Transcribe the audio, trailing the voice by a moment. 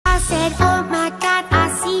said, oh my God, I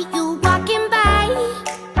see you walking by.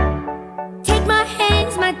 Take my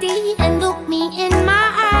hands, my dear, and look me in my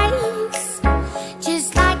eyes.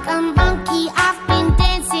 Just like a monkey, I've been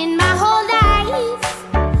dancing my whole life.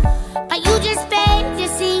 But you just beg to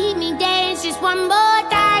see me dance just one more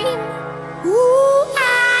time. Ooh, I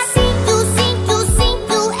see you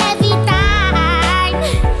every time.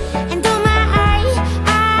 And oh my,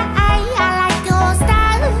 I like your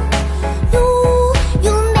style.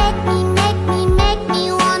 You make me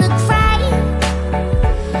wanna cry.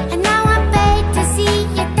 And now I beg to see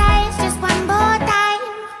you dance just one more time.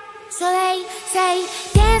 So they say,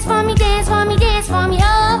 dance for me, dance for me, dance for me, oh,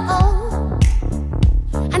 oh.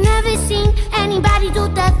 I never seen anybody do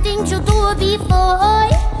the things you do before.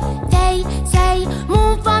 They say,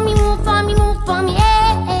 move for me, move for me, move for me,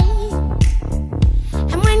 hey, hey.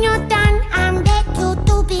 And when you're done, I beg you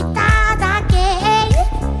to be that again.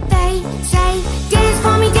 They say, dance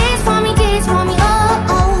for me, dance for me, dance for me, oh,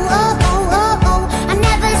 oh, oh, oh, oh, oh. I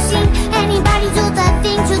never seen anybody do the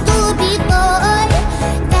things you do before.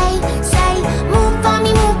 They say, move for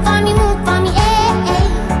me, move for me, move for me, hey, hey.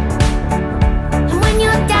 And when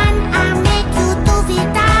you're done, I make you do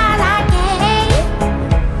it all again.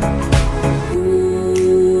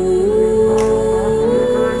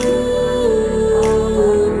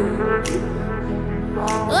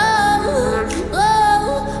 Oh,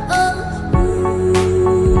 oh, oh,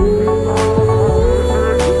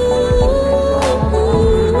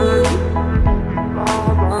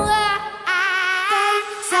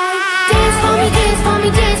 say, dance for me, dance for me,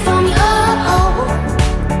 dance for me, oh, oh.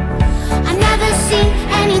 I never seen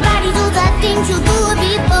anybody do the things you do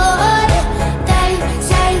before. They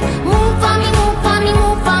say, move for me, move for me,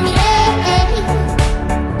 move for me, hey, hey.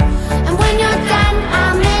 And when you're done,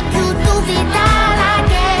 I'll make you do it all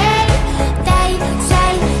again. They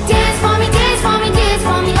say, dance for me, dance for me, dance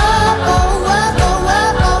for me, oh, oh, oh, oh,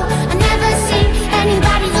 oh, oh. I never seen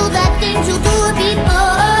anybody do the things you do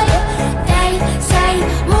before. They say,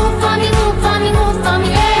 move for me, move for me, move for me,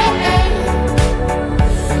 hey, hey.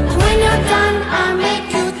 And when you're done, I'll make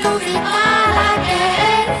you do it all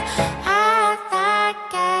again,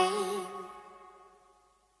 again.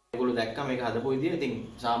 ඔයගොල්ලෝ දැක්කම මේක හදපු විදිය. ඉතින්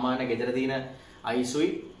සාමාන්‍ය ගෙදර තියෙන අයිස්ුයි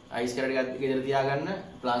ice carrot එකක් ගෙදර තියාගන්න,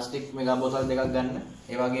 ප්ලාස්ටික් මෙගා බෝතල් දෙකක් ගන්න.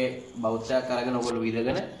 ඒ වගේ බවුචයක් අරගෙන ඔයගොල්ලෝ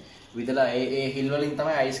විදලා ඒ හිල් වලින්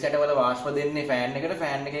තමයි අයිස් කැටවල වාෂ්ප දෙන්නේ ෆෑන් එකට.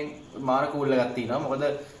 ෆෑන් එකෙන් මාර කූල් එකක් තියෙනවා. මොකද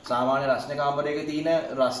සාමාන්‍ය රස්නේ කාමරයක තියෙන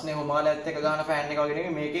රස්නේ හොමාලයත් එක්ක ගන්න ෆෑන් එක වගේ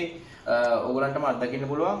නෙමෙයි මේකේ. ඕගලන්ටම අත්දකින්න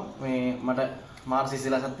පුළුවන්. මේ මට මාර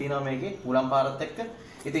සිසිලසක් තියෙනවා මේකේ උලම් පාරත් එක්ක.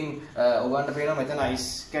 ඉතින් ඔයගන්ට පේනවා මෙතන අයිස්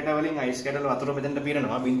කැට වලින් අයිස් කැටවල වතුර මෙතනට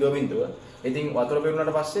පිරෙනවා බිඳුව. ඉතින් වතුර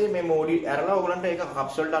පිරුණාට පස්සේ මේ මෝඩි ඇරලා ඔයගලන්ට ඒක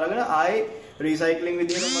කප්ස් වලට අරගෙන ආයේ රීසයික්ලින්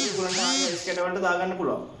විදියට මොකද ඔයගලන්ට ආයේ අයිස් කැට වලට දාගන්න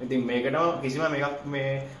පුළුවන්. ඉතින් මේකටම කිසිම මේකක්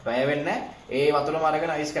මේ වැය වෙන්නේ නැහැ. ඒ වතුරම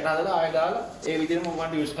අරගෙන අයිස් කැට හදලා ආයේ දාලා ඒ විදිහටම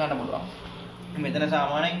ඔයගලන්ට යූස් කරන්න පුළුවන්. මෙතන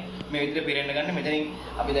සාමාන්‍යයෙන් මේ විදිහට පිරෙන්න ගන්න. මෙතනින්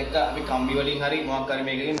අපි දැක්ක අපි කම්බි වලින් හරි මොකක් හරි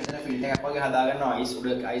මේකකින් මෙතන ෆිල්ටර් එකක් වගේ හදා ගන්නවා අයිස්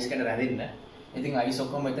උඩ අයිස් කැට රැඳෙන්න. ඉතින් අයිස්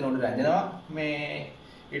ඔක්කොම මෙතන උඩ රැඳෙනවා. මේ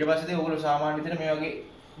ඊට පස්සේ ඉතින් ඔයගොල්ලෝ සාමාන්‍ය විදිහට මේ වගේ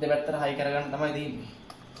දෙපැත්තට හයි කරගන්න තමයි තියෙන්නේ.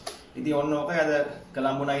 ඉතින් ඔන්න ඕකයි අද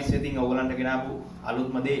කොළඹ නයිස් ඉතින් ඔයගොල්ලන්ට ගෙනාපු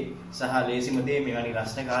අලුත්ම දේ සහ ලේසිම දේ මෙවැනි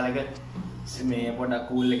රස්නේ කාලෙක මේ පොඩක්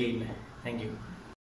කූල් එකේ ඉන්න. Thank you.